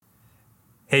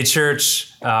Hey,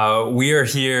 church, we are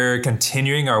here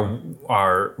continuing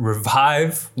our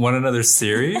Revive One Another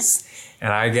series,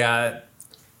 and I got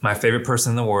my favorite person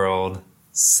in the world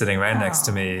sitting right next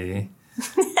to me,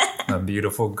 a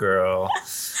beautiful girl.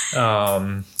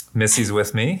 Missy's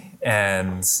with me,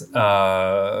 and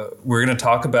we're going to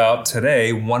talk about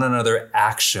today one another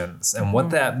actions and what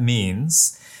that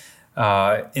means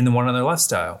in the one another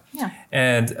lifestyle. Yeah.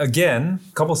 And again,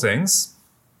 a couple things.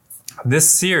 This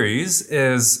series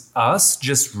is us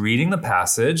just reading the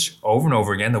passage over and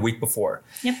over again the week before.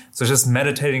 Yep. So just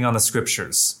meditating on the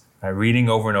scriptures, right? Reading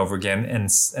over and over again and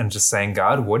just saying,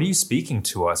 God, what are you speaking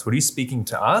to us? What are you speaking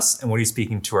to us? And what are you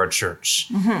speaking to our church?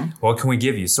 Mm-hmm. What can we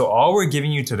give you? So all we're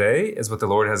giving you today is what the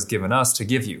Lord has given us to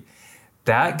give you.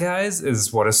 That, guys,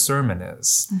 is what a sermon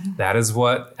is. Mm-hmm. That is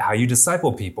how you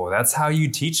disciple people. That's how you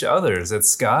teach others.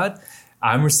 It's God,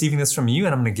 I'm receiving this from you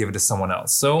and I'm going to give it to someone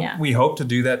else. So we hope to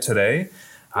do that today.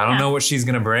 I don't know what she's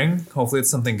going to bring. Hopefully it's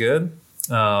something good.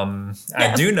 I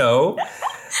do know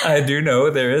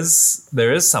there is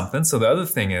something. So the other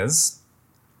thing is,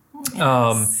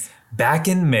 back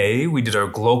in May, we did our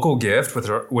Glocal Gift,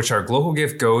 which our Glocal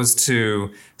Gift goes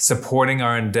to supporting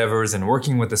our endeavors and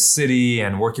working with the city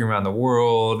and working around the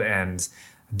world and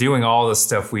doing all the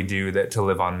stuff we do to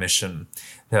live on mission.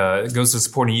 It goes to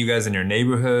supporting you guys in your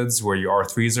neighborhoods where your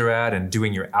R3s are at and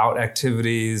doing your out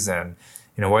activities. And,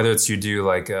 whether it's you do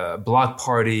like a block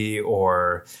party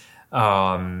or,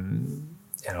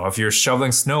 if you're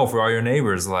shoveling snow for all your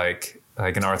neighbors, like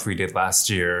an R3 did last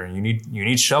year, you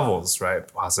need shovels, right?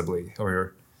 Possibly,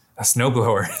 or a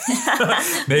snowblower.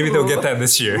 Maybe they'll get that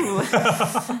this year.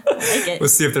 We'll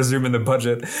see if there's room in the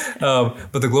budget.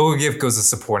 But the Global Gift goes to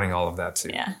supporting all of that too.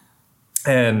 Yeah.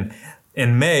 And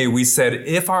in May, we said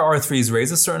if our R3s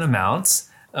raise a certain amount,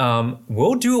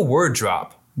 we'll do a word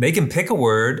drop. They can pick a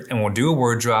word and we'll do a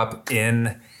word drop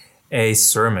in a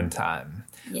sermon time,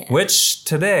 which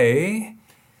today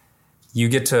you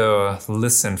get to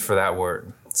listen for that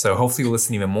word. So hopefully you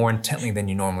listen even more intently than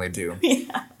you normally do.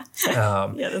 Yeah.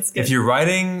 That's good. If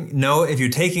you're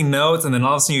taking notes and then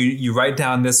all of a sudden you write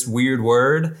down this weird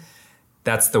word,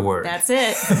 that's the word. That's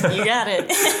it. You got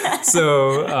it.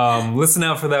 So listen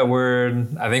out for that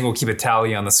word. I think we'll keep a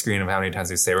tally on the screen of how many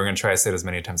times we say. We're going to try to say it as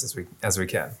many times as we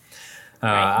can.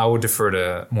 Right. I will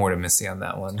defer more to Missy on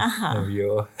that one.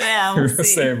 We'll see.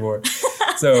 Say more.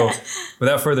 So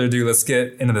without further ado, let's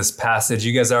get into this passage.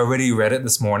 You guys already read it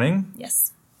this morning.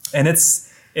 Yes. And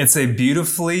it's a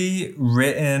beautifully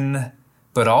written,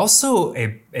 but also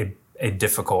a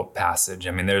difficult passage.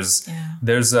 I mean, there's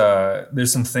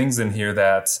some things in here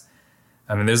that,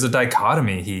 there's a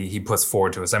dichotomy he puts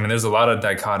forward to us. I mean, there's a lot of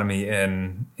dichotomy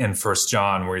in 1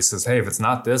 John where he says, hey, if it's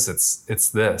not this, it's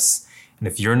this. And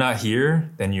if you're not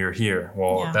here, then you're here.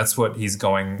 Well, that's what he's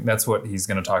going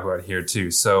to talk about here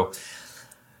too. So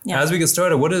as we get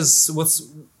started,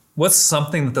 what's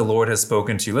something that the Lord has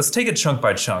spoken to you? Let's take it chunk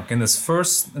by chunk. In this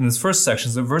first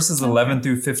section, so verses 11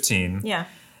 through 15. Yeah.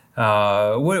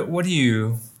 What have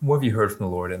you heard from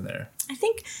the Lord in there? I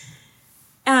think,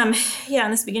 in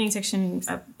this beginning section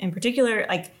in particular,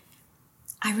 I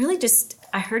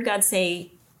heard God say,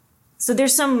 so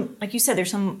there's some, like you said, there's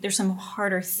some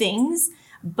harder things,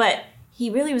 but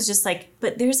he really was just like,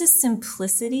 but there's a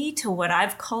simplicity to what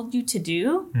I've called you to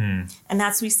do. And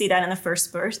we see that in the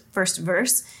first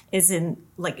verse is in,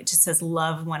 like, it just says,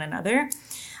 love one another.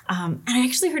 And I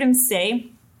actually heard him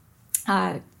say,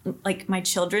 like, my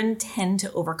children tend to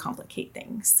overcomplicate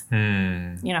things,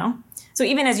 So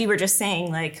even as you were just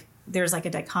saying, like, there's like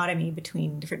a dichotomy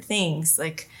between different things,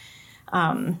 like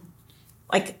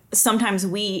sometimes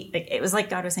it was like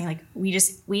God was saying, like,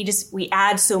 we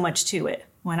add so much to it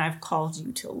when I've called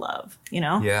you to love,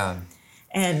 Yeah.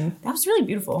 And that was really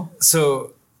beautiful.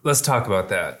 So let's talk about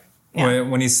that. Yeah.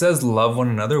 When he says love one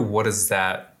another, what does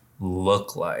that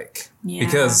look like? Yeah.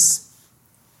 Because,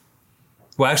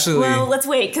 let's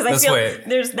wait, because I feel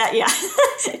there's that.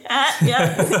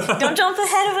 Don't jump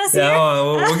ahead of us here.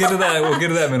 We'll get to that. We'll get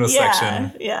to that middle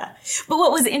section. Yeah. But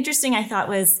what was interesting, I thought,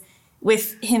 was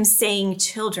with him saying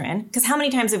children, because how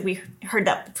many times have we heard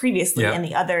that previously in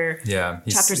the other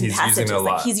chapters and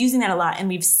passages? He's using that a lot, and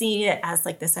we've seen it as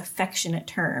like this affectionate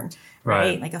term,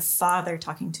 right? Like a father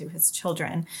talking to his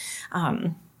children.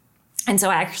 And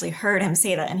so I actually heard him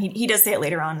say that, and he does say it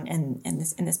later on in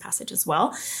this passage as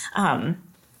well.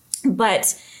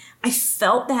 But I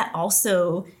felt that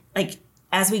also, like,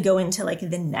 as we go into like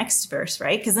the next verse,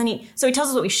 right? Because then he tells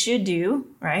us what we should do,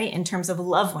 right? In terms of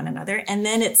love one another. And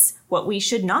then it's what we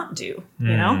should not do,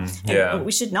 and what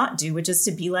we should not do, which is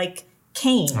to be like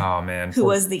Cain. Oh man, who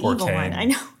was the evil Cain. one. I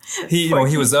know. He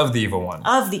was of the evil one.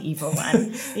 Of the evil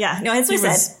one. Yeah. No, that's what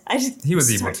I said. He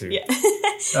was evil too. Yeah.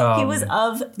 He was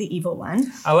of the evil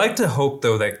one. I like to hope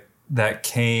though that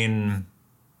Cain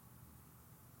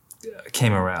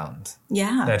came around.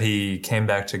 Yeah. That he came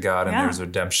back to God and there's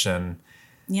redemption.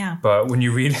 Yeah. But when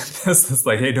you read this, it's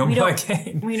like, hey, don't be like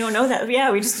Cain. We don't know that.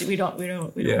 Yeah, we don't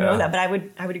know that. But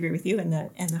I would agree with you in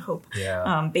the hope.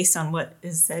 Yeah. Based on what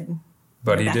is said.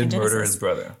 But he did murder his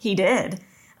brother. He did.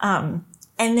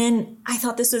 And then I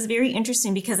thought this was very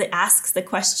interesting because it asks the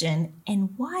question,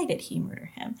 and why did he murder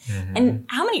him? Mm-hmm. And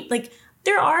how many,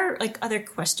 there are other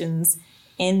questions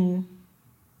in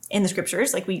the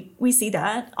scriptures. We see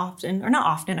that often, or not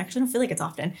often, actually I don't feel like it's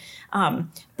often.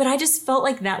 But I just felt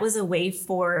like that was a way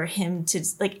for him to,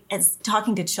 as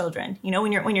talking to children,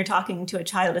 when you're talking to a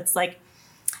child, it's like,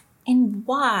 and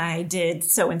why did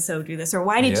so-and-so do this? Or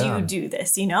why did you do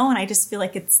this? And I just feel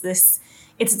like it's this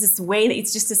way that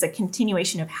it's just a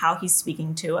continuation of how he's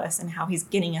speaking to us and how he's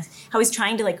getting us, how he's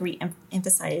trying to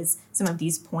re-emphasize some of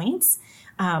these points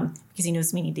because he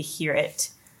knows we need to hear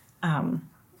it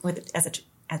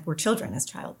as we're children,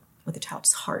 with a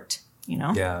child's heart,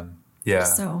 Yeah.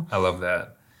 So I love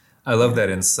that. I love that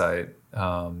insight.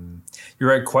 You're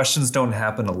right. Questions don't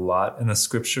happen a lot in the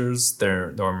scriptures.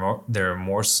 There are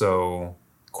more so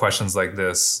questions like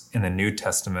this in the New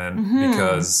Testament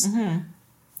because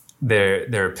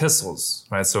they're epistles,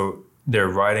 right? So they're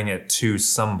writing it to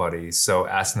somebody. So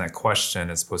asking that question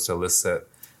is supposed to elicit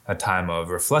a time of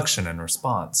reflection and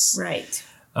response. Right.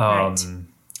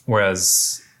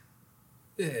 Whereas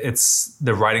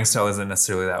the writing style isn't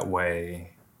necessarily that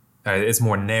way. It's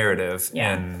more narrative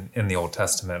in the Old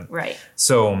Testament. Right.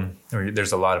 So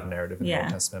there's a lot of narrative in the Old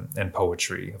Testament and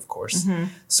poetry, of course.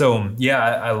 So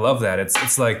I love that.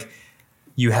 It's like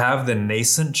you have the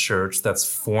nascent church that's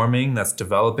forming, that's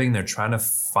developing. They're trying to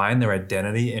find their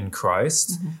identity in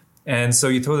Christ. And so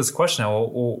you throw this question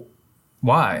out, well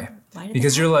why?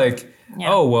 Because you're like,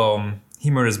 oh, well, he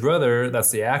murdered his brother.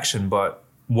 That's the action. But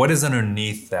what is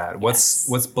underneath that?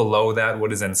 What's below that?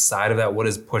 What is inside of that? What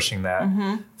is pushing that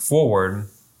forward?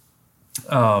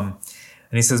 And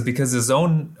he says, because his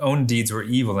own deeds were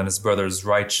evil and his brother's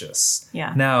righteous.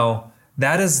 Yeah. Now,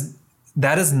 that is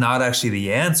not actually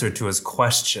the answer to his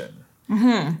question.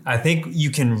 I think you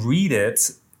can read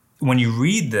it when you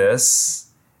read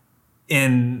this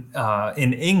in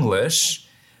English.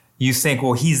 You think,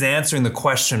 well, he's answering the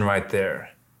question right there,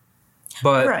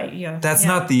 but that's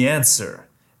not the answer.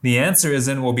 The answer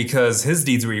isn't, well, because his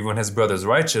deeds were evil and his brother's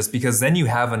righteous, because then you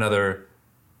have another,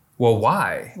 well,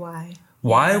 why?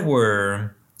 Why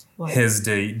were his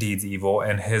deeds evil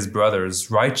and his brother's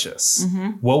righteous?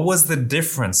 What was the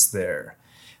difference there?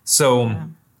 So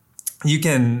you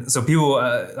can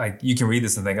read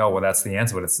this and think, oh, well, that's the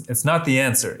answer, but it's not the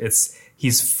answer.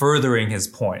 He's furthering his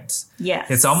point. Yes.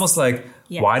 It's almost like,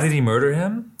 why did he murder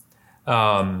him?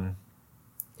 And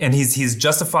he's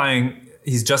justifying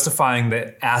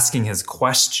asking his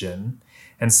question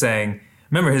and saying,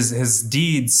 remember, his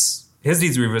deeds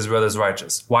were his brother's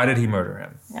righteous. Why did he murder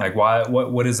him? Why?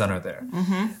 What is under there?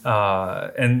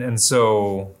 And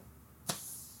so,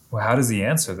 well, how does he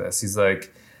answer this? He's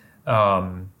like,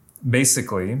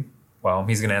 basically, well,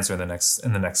 he's going to answer in the next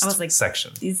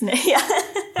section.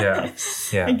 Yeah.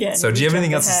 Again, so do you have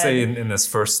anything else to say in this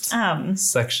first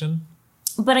section?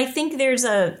 But I think there's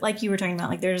like you were talking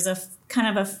about, there's a kind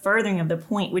of a furthering of the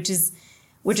point, which is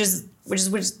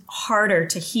harder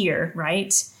to hear,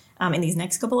 right? In these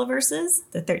next couple of verses,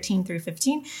 the 13 through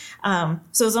 15.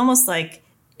 So it's almost like,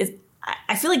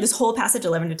 I feel like this whole passage,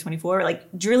 11 to 24,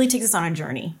 really takes us on a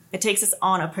journey. It takes us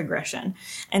on a progression.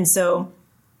 And so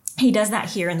he does that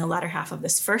here in the latter half of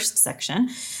this first section,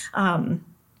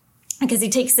 because he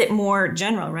takes it more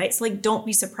general, right? So don't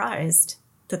be surprised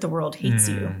that the world hates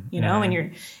you, know,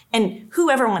 and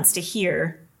whoever wants to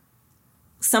hear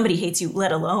somebody hates you,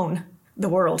 let alone the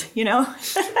world,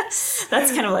 that's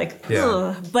kind of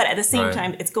ugh. But at the same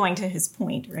time, it's going to his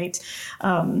point, right?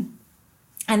 And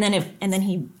then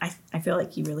he, I feel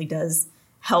like he really does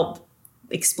help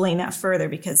explain that further,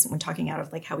 because when talking out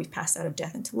of how we've passed out of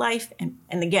death into life, and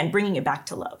again, bringing it back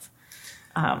to love.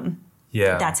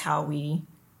 That's how we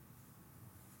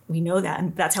know that,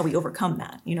 and that's how we overcome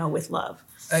that, with love.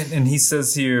 And he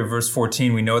says here, verse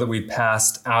 14, we know that we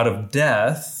passed out of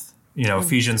death,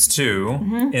 Ephesians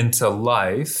 2, into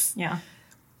life. Yeah.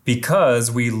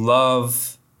 Because we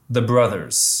love the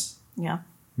brothers. Yeah.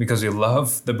 Because we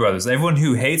love the brothers. Everyone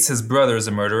who hates his brother is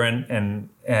a murderer,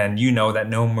 and you know that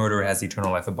no murderer has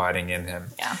eternal life abiding in him.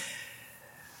 Yeah.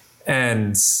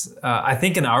 And I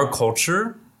think in our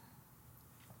culture,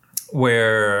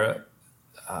 where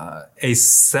a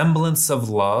semblance of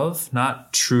love,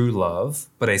 not true love,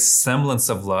 but a semblance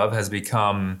of love has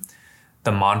become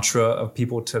the mantra of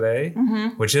people today,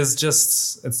 which is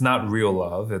just, it's not real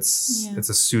love. It's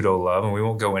a pseudo love, and we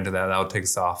won't go into that. That'll take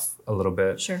us off a little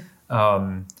bit. Sure.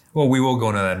 Well, we will go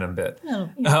into that in a bit.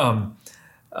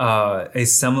 A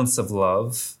semblance of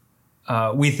love.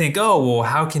 We think, oh, well,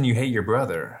 how can you hate your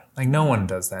brother? Like, no one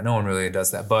does that. No one really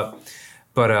does that. But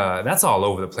that's all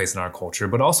over the place in our culture.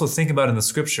 But also think about in the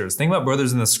scriptures. Think about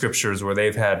brothers in the scriptures where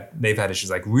they've had issues,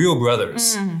 like real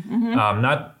brothers.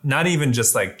 Not even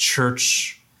just like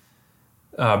church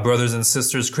brothers and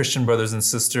sisters, Christian brothers and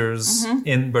sisters,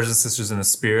 brothers and sisters in the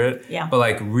spirit. Yeah. But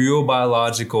like real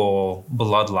biological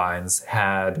bloodlines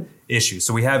had issues.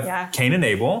 So we have Cain and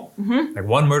Abel. Like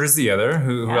one murders the other.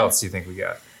 Who else do you think we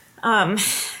got? You're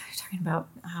talking about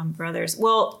brothers.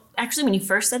 Well, actually, when you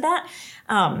first said that,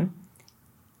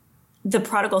 the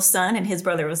prodigal son and his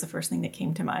brother was the first thing that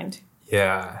came to mind.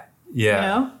 Yeah. You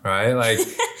know? Right? Like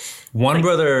one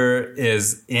brother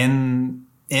is in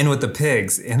with the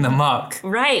pigs, in the muck.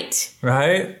 Right.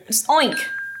 Right? Just oink.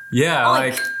 Yeah, Oink.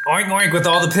 like oink oink with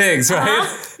all the pigs,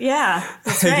 right? Yeah,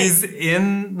 that's right. He's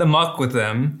in the muck with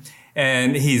them,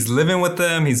 and he's living with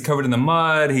them. He's covered in the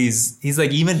mud. He's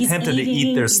like even tempted to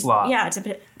eat their slop. Yeah,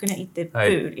 gonna eat the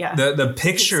food. Yeah. The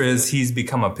picture is he's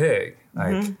become a pig.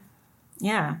 Like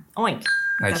yeah, oink.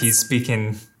 Like he's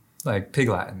speaking like pig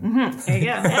Latin. There you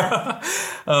go.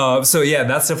 Yeah. So yeah,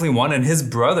 that's definitely one. And his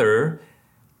brother,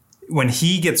 when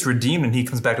he gets redeemed and he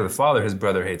comes back to the Father, his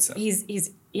brother hates him. He's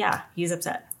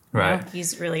upset. Right. You know?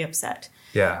 He's really upset.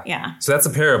 Yeah. Yeah. So that's a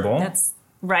parable. That's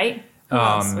right. Who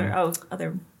else?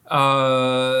 Other.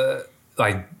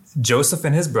 Like Joseph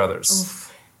and his brothers.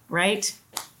 Oof. Right.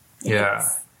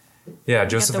 Yes. Yeah.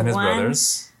 Joseph and his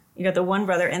brothers. You got the one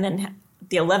brother, and then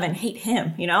the 11 hate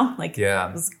him. You know, like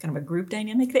it was kind of a group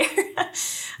dynamic there.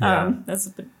 That's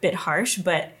a bit harsh,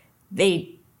 but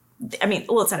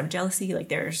it's out of jealousy. Like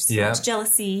there's so much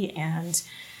jealousy and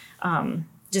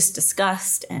just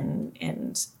disgust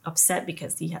and upset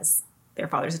because he has their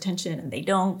father's attention and they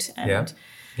don't. And,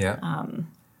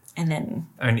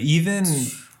 and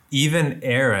even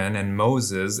Aaron and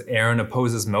Moses, Aaron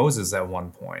opposes Moses at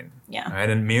one point. Yeah. Right?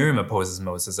 And Miriam opposes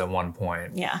Moses at one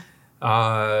point. Yeah.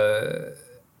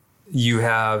 You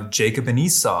have Jacob and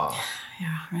Esau.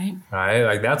 Yeah, right. Right?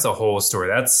 Like that's a whole story.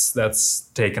 That's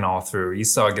taken all through.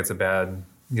 Esau gets a bad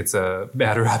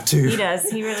rap too. He does.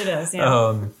 He really does.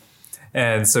 Yeah.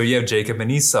 And so you have Jacob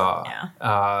and Esau. Yeah.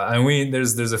 And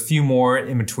there's a few more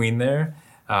in between there.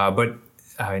 But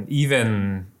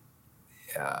even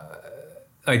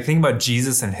like think about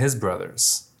Jesus and his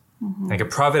brothers. Like a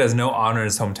prophet has no honor in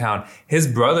his hometown. His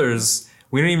brothers,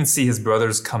 we don't even see his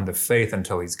brothers come to faith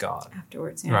until he's gone.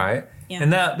 Afterwards, right? Yeah.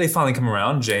 And that they finally come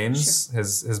around. James,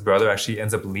 his brother, actually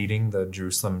ends up leading the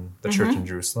church in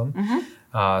Jerusalem.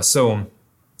 So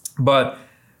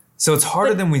it's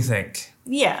harder than we think.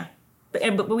 Yeah,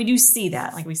 but we do see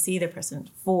that. Like we see the precedent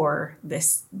for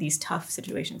these tough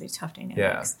situations, these tough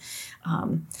dynamics. Yeah.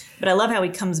 But I love how he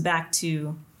comes back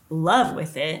to love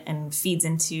with it and feeds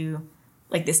into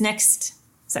like this next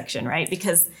section, right?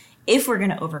 Because if we're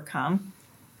going to overcome,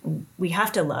 we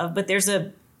have to love, but there's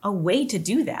a way to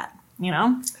do that, you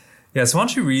know? Yeah, so why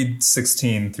don't you read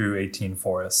 16 through 18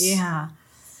 for us? Yeah.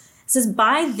 It says,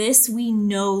 by this we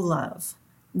know love,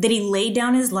 that he laid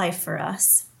down his life for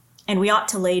us, and we ought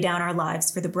to lay down our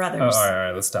lives for the brothers. Oh, all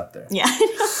right, let's stop there. Yeah.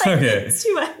 Okay. It's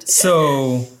too much.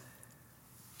 So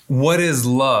what is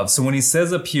love? So when he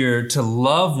says up here to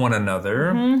love one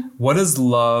another, what does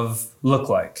love look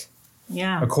like?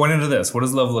 Yeah. According to this, what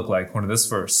does love look like? According to this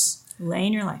verse.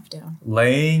 Laying your life down.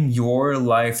 Laying your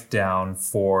life down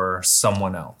for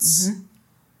someone else.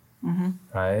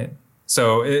 Right?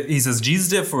 So he says, Jesus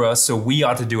did it for us, so we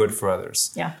ought to do it for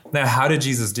others. Yeah. Now, how did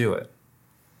Jesus do it?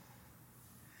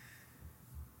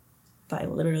 By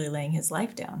literally laying his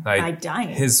life down. Like by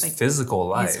dying. His physical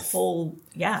life. His whole,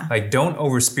 Like, don't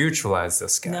over-spiritualize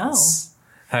this, guys.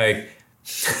 No. Like,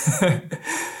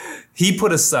 he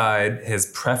put aside his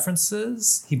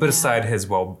preferences. He put aside his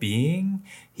well-being.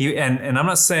 And I'm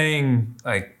not saying,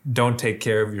 like, don't take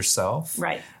care of yourself.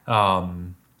 Right.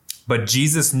 But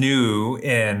Jesus knew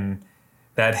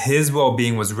that his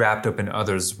well-being was wrapped up in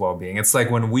others' well-being. It's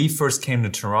like when we first came to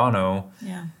Toronto,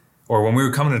 or when we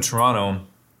were coming to Toronto,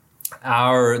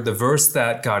 the verse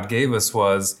that God gave us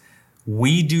was,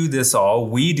 we do this all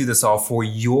for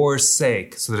your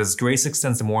sake, so that as grace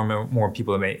extends to more and more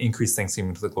people, it may increase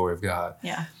thanksgiving to the glory of God.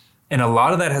 Yeah. And a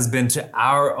lot of that has been to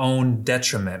our own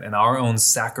detriment and our own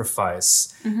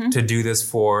sacrifice to do this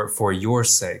for your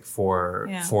sake, for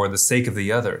the sake of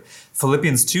the other.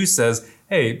 Philippians 2 says,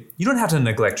 hey, you don't have to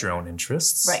neglect your own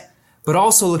interests. Right. But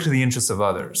also look to the interests of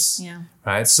others. Yeah.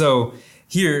 Right? So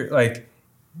here, like,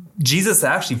 Jesus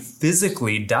actually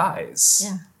physically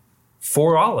dies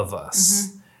for all of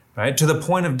us, right? To the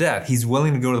point of death. He's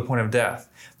willing to go to the point of death.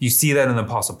 You see that in the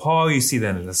Apostle Paul. You see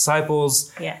that in the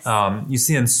disciples. Yes. You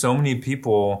see in so many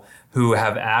people who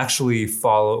have actually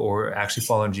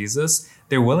followed Jesus.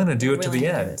 They're willing to do it to the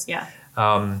end. Yeah.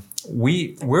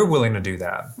 We're willing to do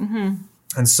that.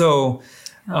 And so,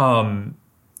 and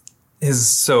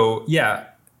here's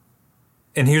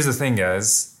the thing,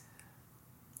 guys.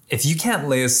 If you can't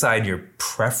lay aside your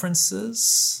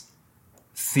preferences,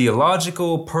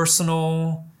 theological,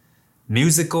 personal,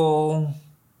 musical,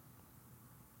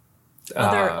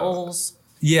 other ols.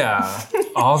 Yeah,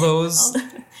 all those,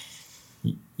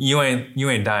 you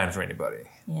ain't dying for anybody.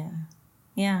 Yeah.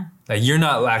 Yeah. Like you're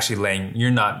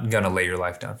not gonna lay your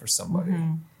life down for somebody.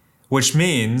 Which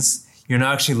means you're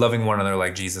not actually loving one another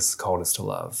like Jesus called us to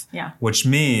love. Yeah. Which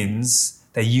means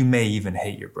that you may even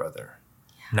hate your brother,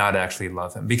 not actually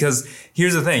love him. Because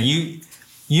here's the thing,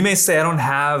 you may say, I don't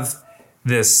have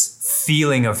this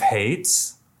feeling of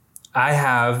hate. I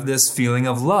have this feeling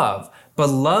of love. But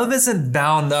love isn't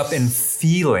bound up in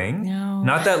feeling. No.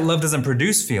 Not that love doesn't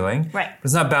produce feeling. Right. But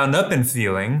it's not bound up in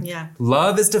feeling. Yeah.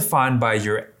 Love is defined by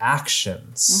your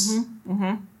actions.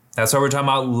 That's why we're talking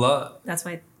about love. That's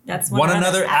One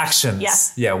another actions. Yeah.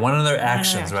 Yeah, one another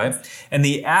actions, right? And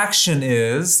the action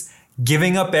is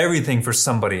giving up everything for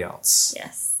somebody else.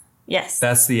 Yes. Yes.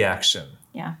 That's the action.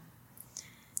 Yeah.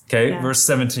 Okay, Yeah. verse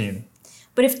 17.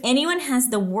 But if anyone has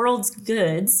the world's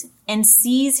goods and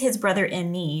sees his brother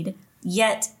in need,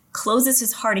 yet closes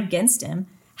his heart against him,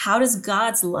 how does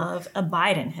God's love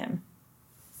abide in him?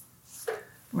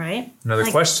 Right?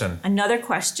 Another question. Another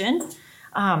question.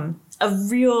 A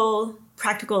real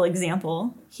practical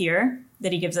example here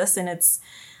that he gives us. And it's,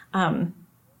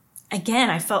 again,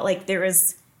 I felt like there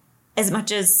is, as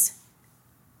much as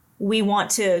we want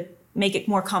to make it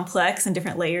more complex and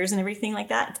different layers and everything like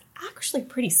that, it's actually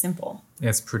pretty simple.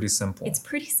 It's pretty simple. It's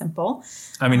pretty simple.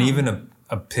 I mean, even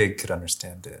a pig could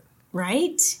understand it.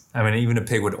 Right? I mean, even a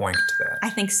pig would oink to that. I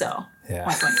think so. Yeah.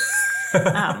 Oink,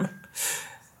 oink.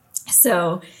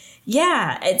 So,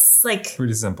 yeah, it's like...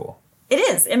 Pretty simple. It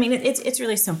is. I mean, it's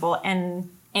really simple. And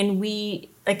we,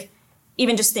 like,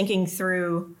 even just thinking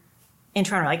through in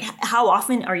Toronto, like, how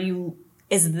often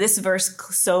is this verse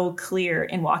so clear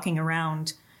in walking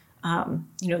around,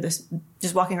 just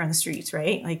walking around the streets,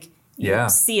 right? Like, you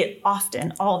see it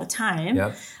often, all the time.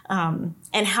 Yep.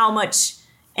 And how much,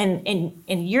 and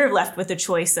you're left with the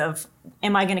choice of,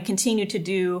 am I going to continue to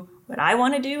do what I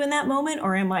want to do in that moment,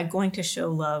 or am I going to show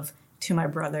love to my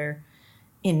brother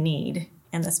in need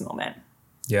in this moment?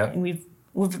 Yeah. And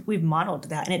we've modeled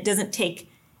that, and it doesn't take,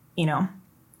 you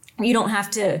don't have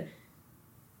to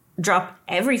drop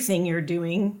everything you're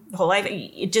doing the whole life.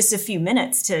 Just a few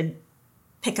minutes to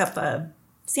pick up a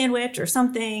sandwich or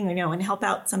something, and help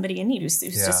out somebody in need who's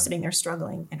just sitting there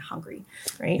struggling and hungry,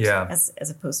 right? Yeah. As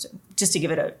opposed to, just to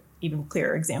give it a even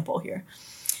clearer example here.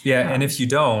 Yeah, and if you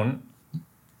don't,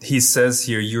 he says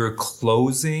here, you're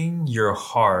closing your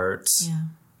heart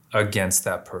against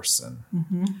that person.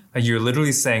 Like you're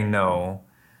literally saying, no,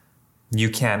 you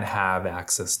can't have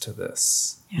access to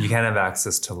this. You can't have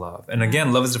access to love. And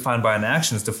again, love is defined by an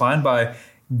action. It's defined by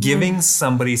giving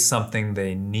somebody something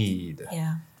they need.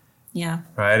 Yeah. Yeah.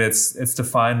 Right? It's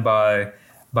defined by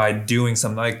doing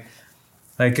something read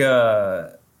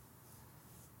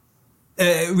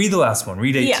the last one.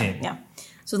 Read 18. Yeah.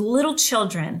 So little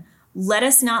children, let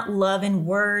us not love in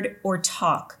word or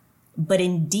talk, but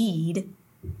in deed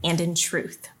and in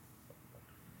truth.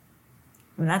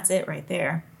 And that's it right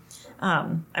there.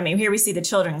 Here we see the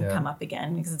children come up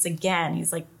again, because it's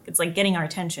like getting our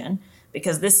attention,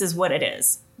 because this is what it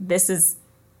is. This is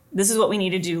what we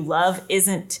need to do. Love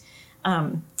isn't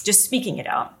just speaking it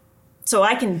out. So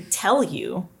I can tell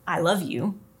you I love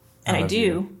you, and I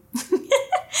do.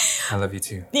 I love you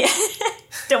too. Yeah.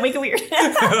 Don't make it weird.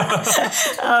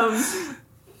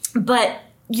 But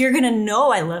you're going to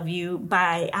know I love you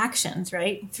by actions,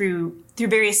 right? Through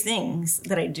various things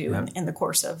that I do in the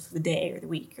course of the day or the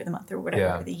week or the month or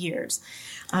whatever, or the years.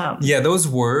 Those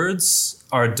words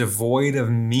are devoid of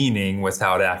meaning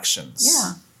without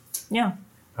actions. Yeah.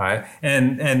 All right.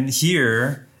 And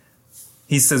here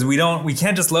he says we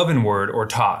can't just love in word or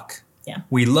talk. Yeah.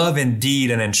 We love in deed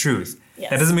and in truth. Yes.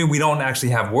 That doesn't mean we don't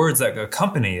actually have words that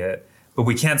accompany it, but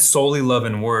we can't solely love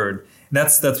in word.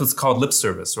 That's what's called lip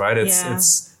service, right?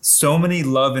 It's so many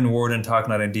love in word and talk,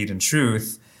 not in deed and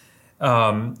truth.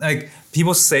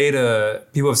 People have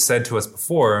said to us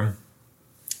before,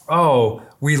 oh,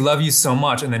 we love you so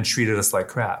much, and then treated us like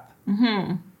crap.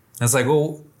 Mm-hmm. It's like,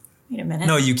 well, wait a minute.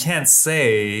 no, you can't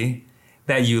say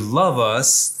that you love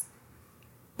us,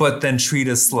 but then treat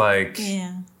us like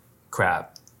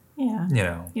crap. Yeah.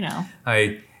 You know,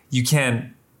 you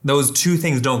can't, those two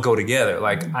things don't go together.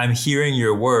 Like I'm hearing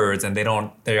your words and they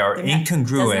are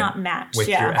incongruent does not match. with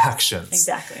your actions.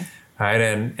 Exactly. Right.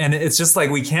 And it's just like,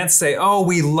 we can't say, oh,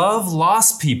 we love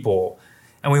lost people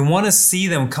and we want to see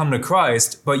them come to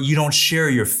Christ, but you don't share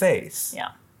your faith. Yeah.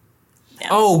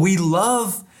 Oh, we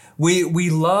love,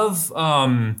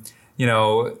 you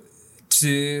know,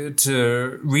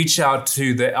 to reach out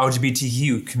to the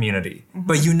LGBTQ community,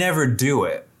 but you never do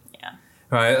it. Yeah.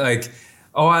 Right? Like,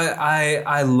 oh,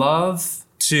 I love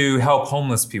to help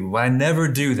homeless people, but I never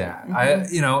do that.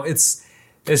 It's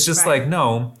just like,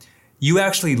 no, you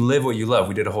actually live what you love.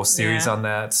 We did a whole series on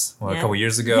that a couple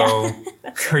years ago,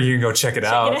 or you can go check it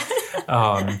out.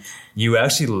 You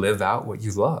actually live out what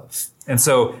you love. And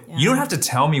so you don't have to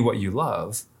tell me what you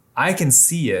love. I can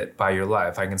see it by your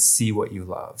life. I can see what you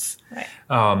love. Right.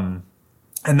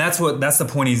 And that's the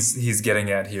point he's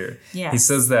getting at here. Yes. He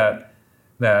says that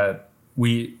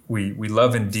we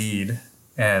love in deed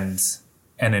and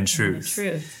in truth.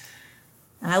 And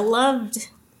I loved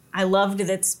that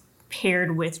it's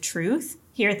paired with truth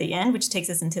here at the end, which takes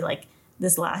us into like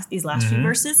these last few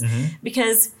verses,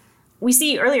 because we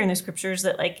see earlier in the scriptures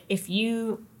that like if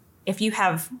you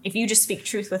just speak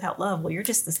truth without love, well, you're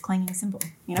just this clanging cymbal,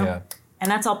 you know? Yeah. And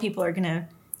that's all people are going to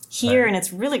hear. Right.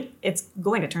 And it's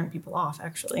going to turn people off,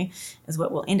 actually, is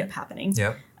what will end up happening.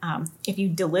 Yep. If you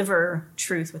deliver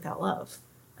truth without love.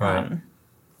 Right.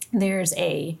 There's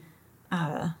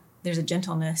a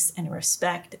gentleness and a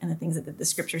respect and the things that the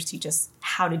scriptures teach us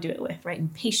how to do it with, right?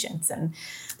 And patience. And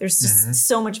there's just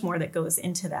so much more that goes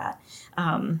into that.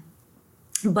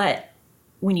 But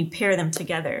when you pair them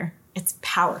together, it's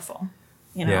powerful,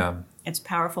 you know. Yeah. It's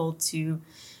powerful to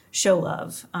show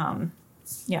love. And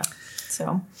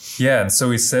so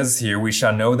he says here, we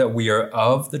shall know that we are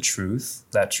of the truth,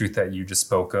 that truth that you just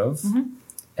spoke of,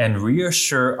 and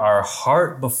reassure our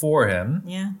heart before him.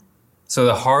 Yeah. So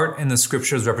the heart in the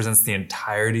scriptures represents the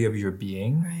entirety of your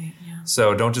being. Right. Yeah.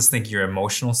 So don't just think your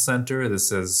emotional center.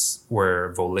 This is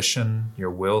where volition, your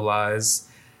will lies.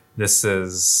 This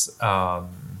is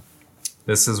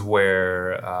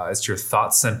where it's your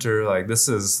thought center. Like this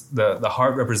is the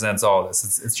heart represents all this.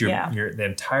 It's the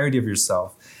entirety of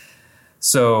yourself.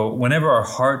 So whenever our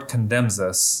heart condemns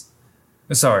us,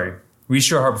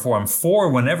 reassure our heart before him. For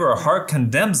whenever our heart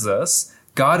condemns us,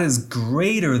 God is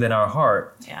greater than our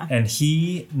heart, and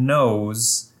he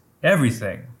knows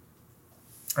everything.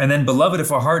 And then, beloved,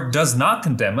 if our heart does not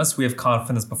condemn us, we have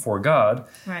confidence before God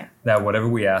that whatever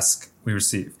we ask, we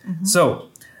receive. So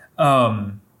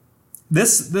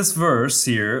this verse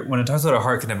here, when it talks about our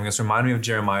heart condemning us, reminds me of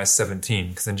Jeremiah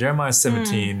 17. Because in Jeremiah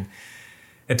 17,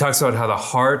 it talks about how the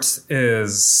heart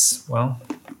is, well,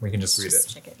 we can just read it.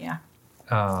 Check it, yeah.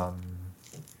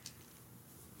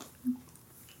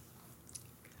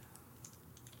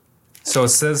 So it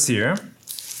says here,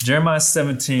 Jeremiah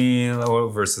 17, what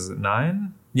verse is it,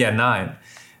 9? Yeah, 9.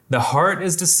 The heart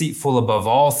is deceitful above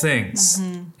all things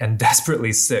and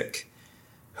desperately sick.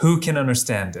 Who can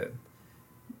understand it?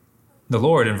 The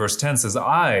Lord, in verse 10, says,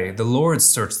 I, the Lord,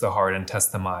 search the heart and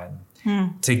test the mind,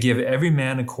 to give every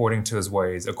man according to his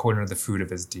ways, according to the fruit of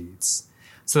his deeds.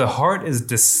 So the heart is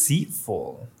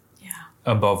deceitful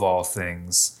above all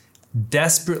things,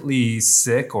 desperately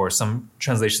sick, or some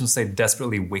translations say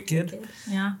desperately wicked.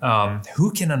 Yeah.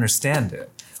 Who can understand it?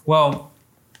 Well,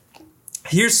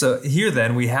 here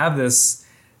then we have this,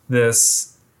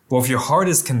 well, if your heart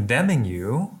is condemning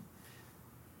you,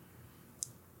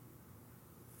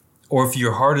 or if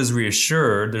your heart is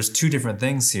reassured, there's two different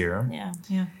things here.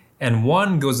 Yeah. And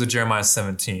one goes to Jeremiah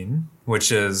 17,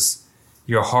 which is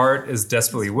your heart is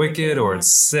desperately wicked, or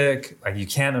it's sick, like you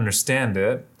can't understand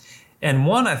it. And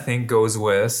one, I think, goes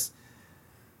with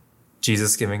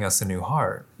Jesus giving us a new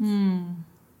heart.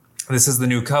 This is the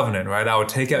new covenant, right? I will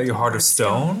take out your heart of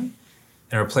stone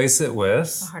and replace it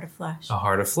with a heart of flesh. A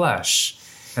heart of flesh.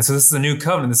 And so this is the new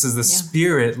covenant. This is the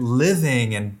Spirit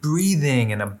living and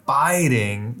breathing and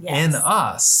abiding in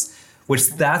us, which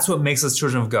that's what makes us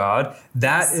children of God.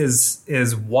 That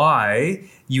is why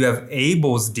you have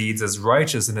Abel's deeds as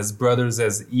righteous and his brothers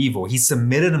as evil. He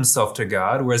submitted himself to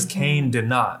God, whereas Cain did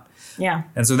not. Yeah.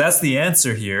 And so that's the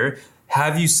answer here.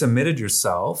 Have you submitted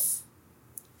yourself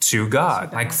to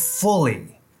God, like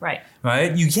fully? Right.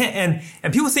 You can't,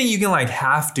 and people think you can like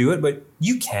half do it, but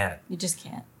you can't. You just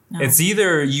can't. No. It's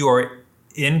either you are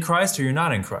in Christ or you're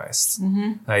not in Christ.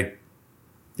 Like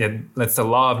that's the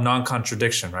law of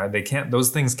non-contradiction, right? Those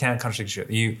things can't contradict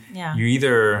you. You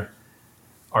either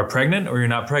are pregnant or you're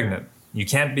not pregnant. You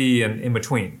can't be in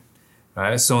between,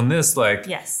 right? So in this, like,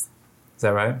 Yes. is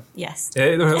that right? Yes.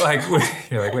 You're like,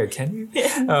 wait, can you?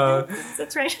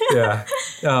 That's right. Yeah.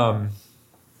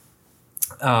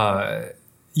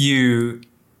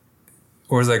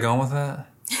 Where was I going with that?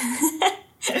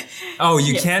 Oh,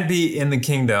 you can't be in the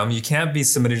kingdom. You can't be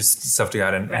submitted yourself to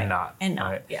God and not. And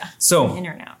not, right? yeah. So, in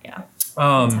or out, yeah.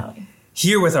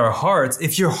 Here with our hearts,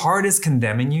 if your heart is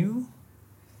condemning you,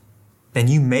 then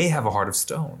you may have a heart of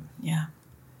stone. Yeah.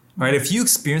 Right? If you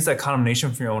experience that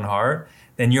condemnation from your own heart,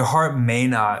 then your heart may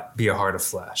not be a heart of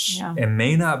flesh. Yeah. It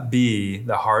may not be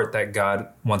the heart that God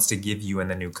wants to give you in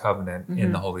the new covenant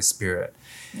in the Holy Spirit.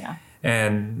 Yeah.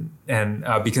 And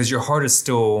because your heart is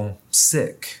still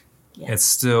sick. Yeah. It's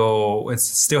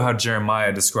still how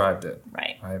Jeremiah described it.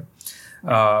 Right.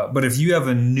 But if you have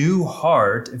a new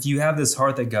heart, if you have this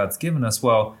heart that God's given us,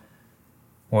 well,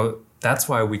 that's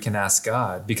why we can ask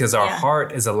God, because our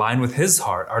heart is aligned with His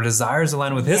heart. Our desires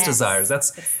align with His desires.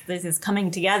 This is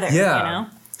coming together. Yeah. You know?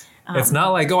 It's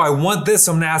not like, oh, I want this,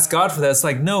 so I'm going to ask God for that. It's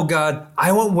like, no, God,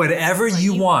 I want whatever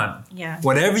you want. Yeah.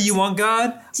 Whatever you want,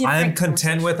 God, I am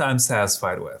content with, I'm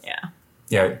satisfied with. Yeah.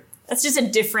 Yeah. That's just a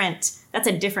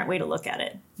different way to look at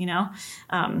it, you know?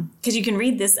 Because you can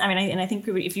read this. I mean, I think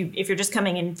if you're just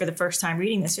coming in for the first time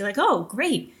reading this, you're like, oh,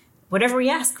 great. Whatever we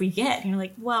ask, we get. And you're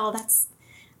like, well,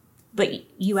 but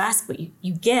you ask what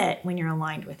you get when you're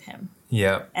aligned with Him.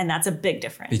 Yeah. And that's a big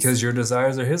difference. Because your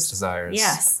desires are His desires.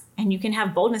 Yes. And you can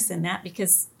have boldness in that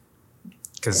because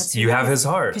you have His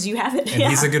heart. Because you have it. And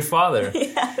He's a good Father. Yeah,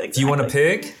 exactly. If you want a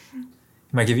pig, He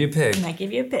might give you a pig. He might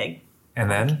give you a pig.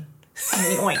 And then? And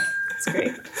then oink. It's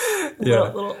great. Yeah.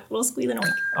 Little squealing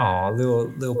oink. Aw,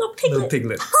 little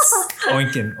piglets.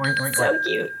 Oinking, oink, oink, So oink.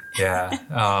 cute. Yeah.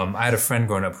 I had a friend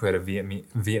growing up who had a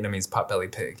Vietnamese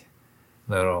potbelly pig.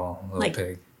 Little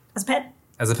pig. As a pet?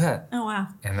 As a pet. Oh, wow.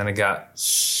 And then it got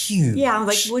huge. Yeah, I'm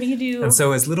like, what do you do? And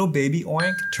so his little baby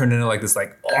oink turned into like this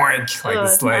like oink. Like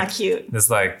this it's like not cute. This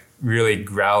like really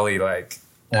growly like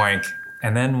oink.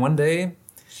 And then one day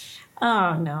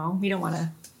Oh, no. We don't want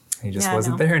to. he just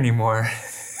wasn't there anymore.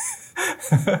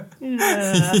 Okay.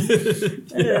 Yeah,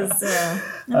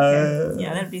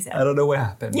 that'd be sad. I don't know what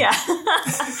happened. Yeah.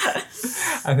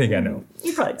 I think I know.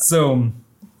 You probably don't. So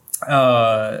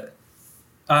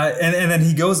and then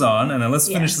he goes on, and then let's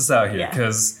finish this out here,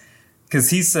 because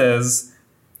he says,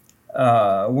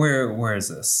 where is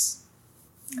this?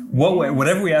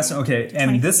 Whatever we ask him, okay,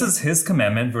 and this is His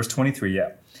commandment, verse 23,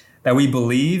 that we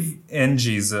believe in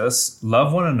Jesus,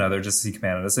 love one another just as He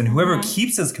commanded us, and whoever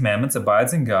keeps His commandments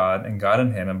abides in God, and God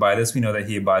in him, and by this we know that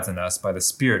He abides in us by the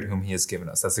Spirit whom He has given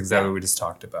us. That's exactly what we just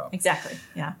talked about. Exactly,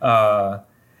 yeah.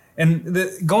 And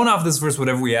going off this verse,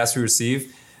 whatever we ask, we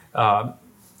receive,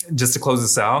 just to close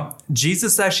this out,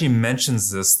 Jesus actually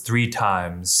mentions this 3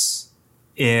 times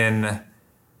in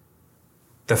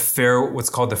what's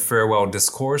called the farewell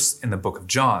discourse in the book of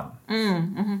John.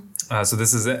 So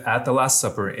this is at the Last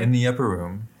Supper in the upper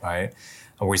room, right?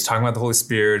 Where He's talking about the Holy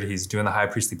Spirit. He's doing the high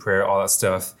priestly prayer, all that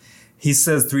stuff. He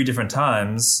says 3 different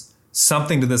times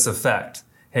something to this effect.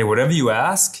 Hey, whatever you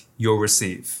ask, you'll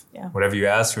receive. Yeah. Whatever you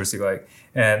ask, you'll receive.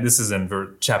 And this is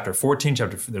in chapter 14.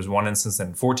 There's one instance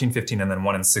in 14, 15, and then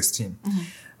one in 16.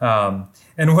 And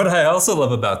what I also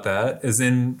love about that is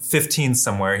in 15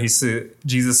 somewhere,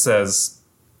 Jesus says,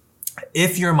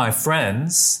 if you're my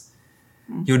friends,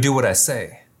 you'll do what I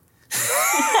say.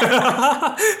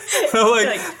 That's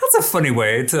a funny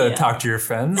way to talk to your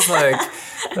friends.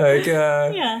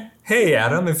 Hey,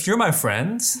 Adam, if you're my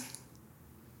friend,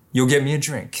 you'll get me a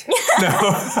drink. No.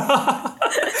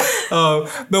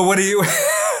 But what do you...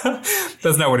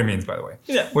 That's not what he means, by the way.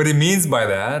 Yeah. What he means by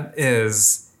that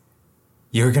is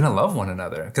you're going to love one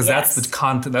another. Because that's the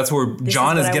content. That's where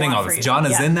John is getting all this. John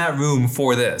is in that room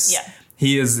for this. Yeah.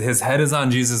 His head is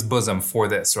on Jesus' bosom for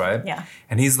this, right? Yeah.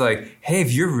 And He's like, hey,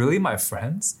 if you're really my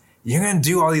friends, you're going to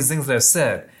do all these things that I've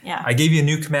said. Yeah. I gave you a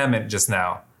new commandment just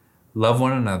now. Love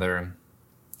one another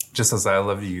just as I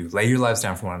love you. Lay your lives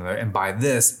down for one another. And by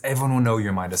this, everyone will know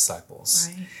you're my disciples.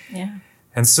 Right. Yeah.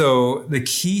 And so the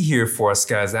key here for us,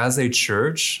 guys, as a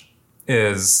church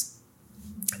is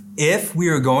if we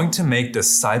are going to make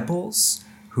disciples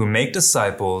who make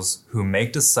disciples, who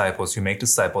make disciples, who make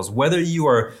disciples, whether you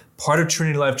are part of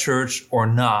Trinity Life Church or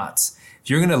not, if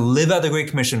you're going to live out the Great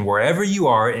Commission wherever you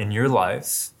are in your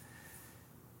life,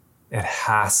 it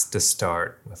has to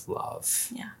start with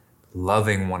love. Yeah.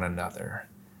 Loving one another.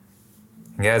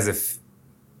 And guys, if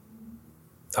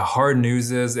the hard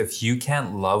news is if you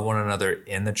can't love one another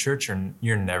in the church,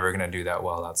 you're never going to do that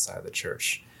well outside of the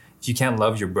church. If you can't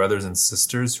love your brothers and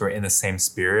sisters who are in the same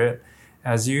spirit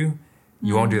as you,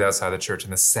 You won't do that outside the church.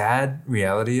 And the sad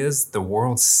reality is the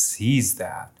world sees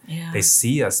that. Yeah. They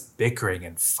see us bickering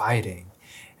and fighting.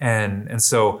 And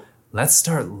so let's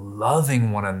start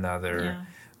loving one another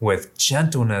with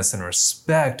gentleness and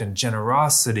respect and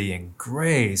generosity and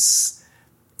grace,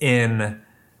 in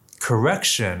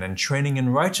correction and training in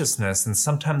righteousness, and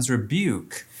sometimes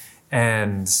rebuke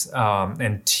and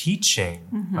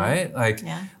teaching, right? Like,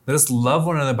 let us love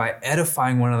one another by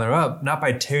edifying one another up, not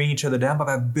by tearing each other down, but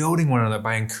by building one another,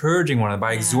 by encouraging one another,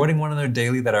 by exhorting one another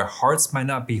daily, that our hearts might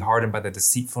not be hardened by the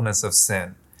deceitfulness of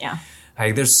sin. Yeah.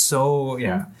 Like, there's so,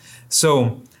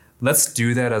 So let's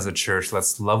do that as a church.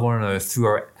 Let's love one another through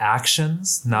our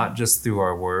actions, not just through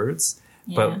our words.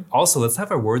 But also, let's have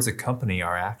our words accompany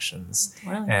our actions,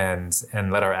 and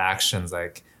let our actions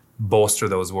like bolster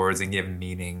those words and give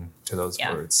meaning to those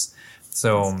words.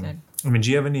 So, I mean, do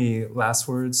you have any last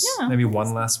words? Yeah, maybe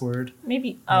one last word.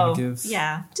 Maybe. Give?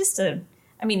 Yeah. Just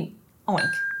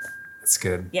oink. That's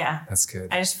good. Yeah. That's good.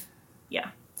 I just, feel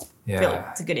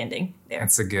it's a good ending there.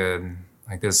 That's a good.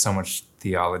 Like, there's so much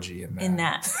theology in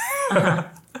that.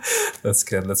 That's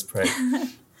good. Let's pray.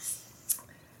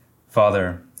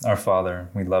 Father, our Father,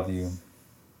 we love you.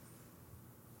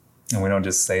 And we don't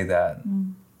just say that.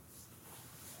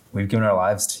 We've given our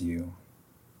lives to you.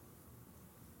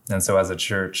 And so as a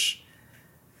church,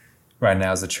 right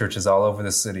now, as the churches all over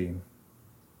the city,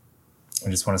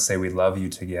 we just want to say we love you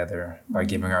together by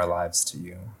giving our lives to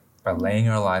you, by laying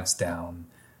our lives down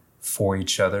for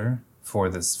each other,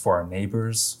 for our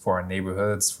neighbors, for our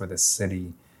neighborhoods, for this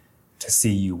city, to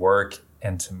see you work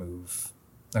and to move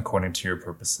according to your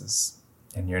purposes.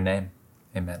 In your name,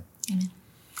 amen.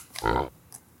 Amen.